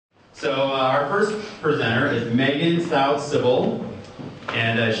So our first presenter is Megan Stout Sibbel,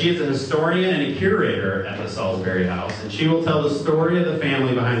 and she is a historian and a curator at the Salisbury House, and she will tell the story of the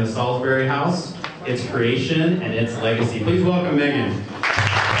family behind the Salisbury House, its creation, and its legacy. Please welcome Megan.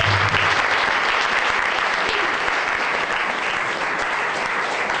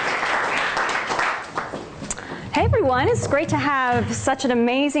 Hey everyone, it's great to have such an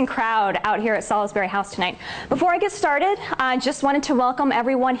amazing crowd out here at Salisbury House tonight. Before I get started, I just wanted to welcome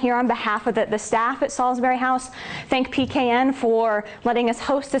everyone here on behalf of the staff at Salisbury House. Thank PKN for letting us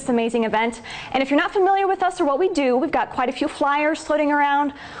host this amazing event. And if you're not familiar with us or what we do, we've got quite a few flyers floating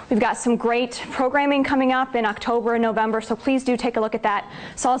around. We've got some great programming coming up in October and November, so please do take a look at that.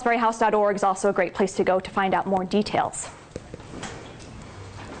 Salisburyhouse.org is also a great place to go to find out more details.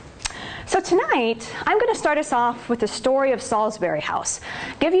 So tonight, I'm going to start us off with the story of Salisbury House,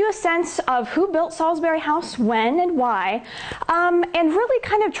 give you a sense of who built Salisbury House, when and why, and really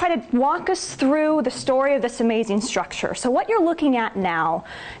kind of try to walk us through the story of this amazing structure. So what you're looking at now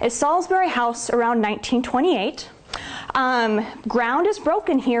is Salisbury House around 1928. Ground is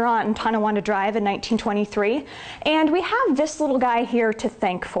broken here on Tonawanda Drive in 1923, and we have this little guy here to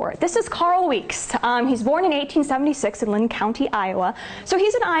thank for it. This is Carl Weeks. He's born in 1876 in Lynn County, Iowa, so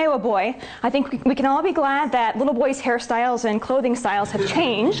he's an Iowa boy. I think we can all be glad that little boys' hairstyles and clothing styles have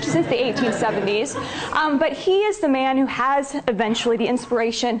changed since the 1870s, but he is the man who has eventually the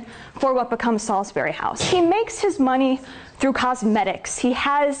inspiration for what becomes Salisbury House. He makes his money through cosmetics. He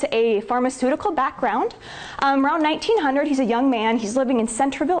has a pharmaceutical background. Around 1900, he's a young man. He's living in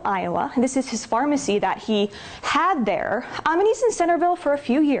Centerville, Iowa. And this is his pharmacy that he had there. And he's in Centerville for a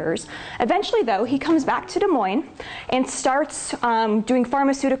few years. Eventually, though, he comes back to Des Moines and starts doing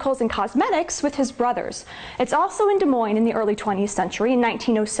pharmaceuticals and cosmetics with his brothers. It's also in Des Moines in the early 20th century, in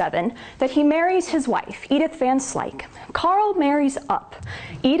 1907, that he marries his wife, Edith Van Slyke. Carl marries up.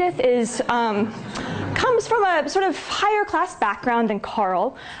 Edith comes from a sort of higher class background than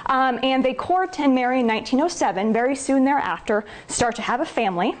Carl, and they court and marry in 1907. Very soon thereafter, start to have a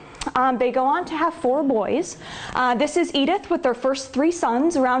family. They go on to have 4 boys. This is Edith with their first 3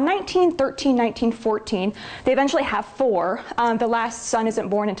 sons around 1913, 1914. They eventually have 4. The last son isn't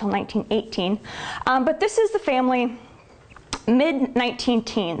born until 1918. But this is the family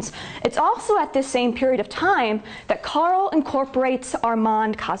mid-19-teens. It's also at this same period of time that Carl incorporates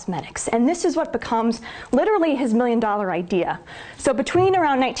Armand Cosmetics, and this is what becomes literally his $1 million idea. So between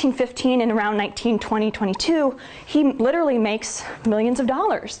around 1915 and around 1920-22, he literally makes millions of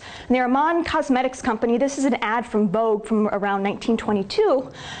dollars. And the Armand Cosmetics company, this is an ad from Vogue from around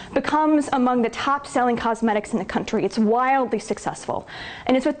 1922, becomes among the top-selling cosmetics in the country. It's wildly successful.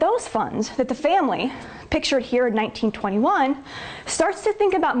 And it's with those funds that the family, pictured here in 1921, starts to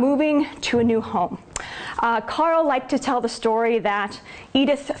think about moving to a new home. Carl liked to tell the story that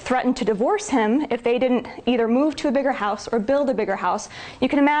Edith threatened to divorce him if they didn't either move to a bigger house or build a bigger house. You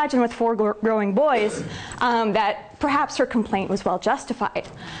can imagine with 4 growing boys that perhaps her complaint was well justified.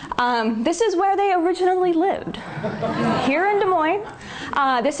 This is where they originally lived, here in Des Moines.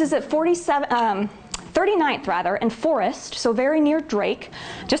 This is at 39th rather, and Forest, so very near Drake.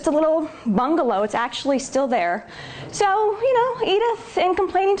 Just a little bungalow. It's actually still there. So, you know, Edith, in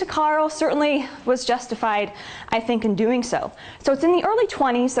complaining to Carl, certainly was justified, I think, in doing so. So it's in the early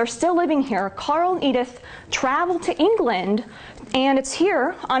 20s. They're still living here. Carl and Edith travel to England, and it's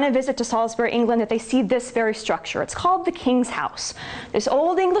here on a visit to Salisbury, England, that they see this very structure. It's called the King's House. This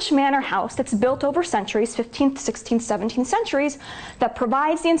old English manor house that's built over centuries, 15th, 16th, 17th centuries, that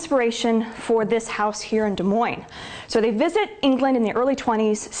provides the inspiration for this house here in Des Moines. So they visit England in the early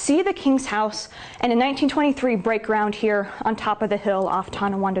 20s, see the King's House, and in 1923 break ground here on top of the hill off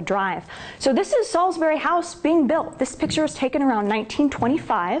Tonawanda Drive. So this is Salisbury House being built. This picture was taken around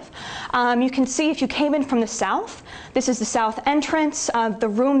 1925. You can see if you came in from the south, this is the south entrance. The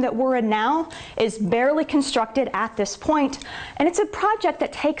room that we're in now is barely constructed at this point, and it's a project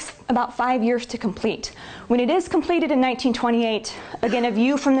that takes about 5 years to complete. When it is completed in 1928, again, a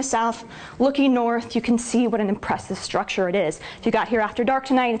view from the south looking north, you can see what an impressive structure it is. If you got here after dark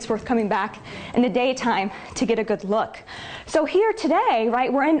tonight, it's worth coming back in the daytime to get a good look. So here today,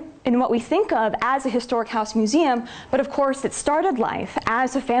 right, we're in what we think of as a historic house museum, but of course it started life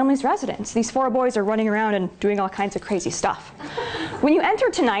as a family's residence. These 4 boys are running around and doing all kinds of crazy stuff. When you enter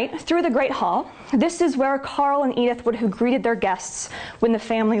tonight through the Great Hall, this is where Carl and Edith would have greeted their guests when the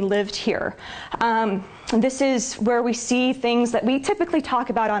family lived here. This is where we see things that we typically talk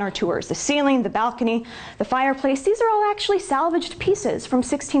about on our tours. The ceiling, the balcony, the fireplace. These are all actually salvaged pieces from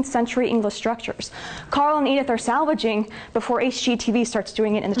 16th century English structures. Carl and Edith are salvaging before HGTV starts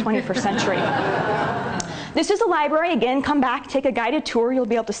doing it in the 21st century. This is the library. Again, come back, take a guided tour. You'll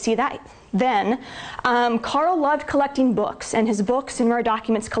be able to see that then. Carl loved collecting books, and his books and rare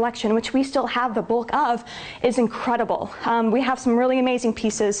documents collection, which we still have the bulk of, is incredible. We have some really amazing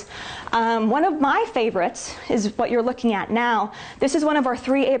pieces. One of my favorites is what you're looking at now. This is one of our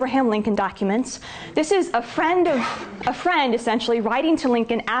 3 Abraham Lincoln documents. This is a friend essentially writing to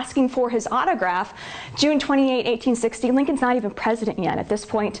Lincoln asking for his autograph. June 28, 1860. Lincoln's not even president yet at this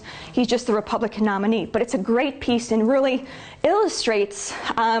point. He's just the Republican nominee. But it's a great piece and really illustrates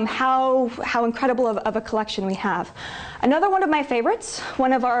how incredible of a collection we have. Another one of my favorites,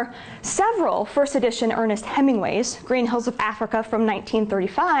 one of our several first edition Ernest Hemingways, Green Hills of Africa from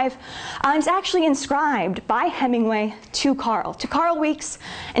 1935, is actually inscribed by Hemingway to Carl. To Carl Weeks,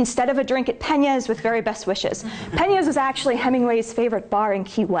 instead of a drink at Peña's with very best wishes. Peña's was actually Hemingway's favorite bar in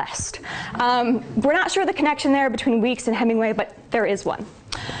Key West. We're not sure the connection there between Weeks and Hemingway, but there is one.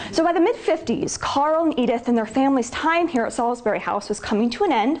 So by the mid-50s, Carl and Edith and their family's time here at Salisbury House was coming to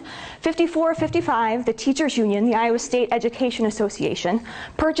an end. 54-55, the Teachers Union, the Iowa State Education Association,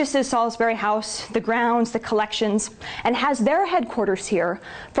 purchases Salisbury House, the grounds, the collections, and has their headquarters here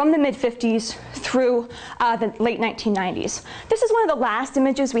from the mid-50s through the late 1990s. This is one of the last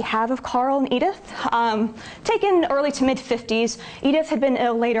images we have of Carl and Edith, taken early to mid-50s. Edith had been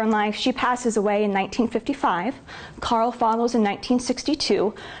ill later in life. She passes away in 1955. Carl follows in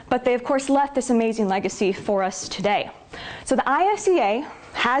 1962, but they of course left this amazing legacy for us today. So the ISEA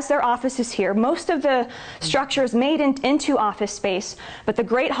has their offices here. Most of the structure is made into office space, but the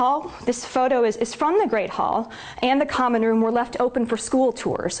Great Hall, this photo is from the Great Hall, and the common room were left open for school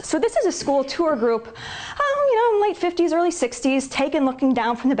tours. So this is a school tour group, late 50s, early 60s, taken looking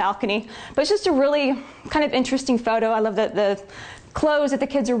down from the balcony. But it's just a really kind of interesting photo. I love the clothes that the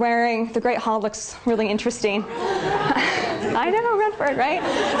kids are wearing. The Great Hall looks really interesting. I know, Redford, right?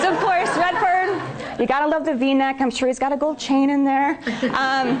 So of course, Redford, you gotta love the V-neck. I'm sure he's got a gold chain in there.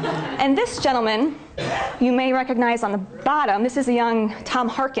 And this gentleman, you may recognize on the bottom, this is a young Tom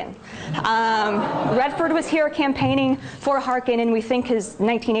Harkin. Redford was here campaigning for Harkin, and we think his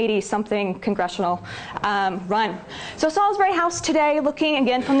 1980-something congressional run. So Salisbury House today, looking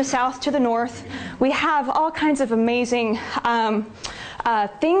again from the south to the north, we have all kinds of amazing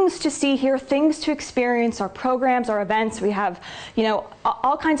things to see here, things to experience, our programs, our events. We have,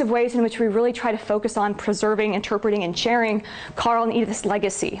 all kinds of ways in which we really try to focus on preserving, interpreting, and sharing Carl and Edith's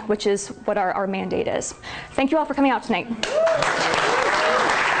legacy, which is what our mandate is. Thank you all for coming out tonight.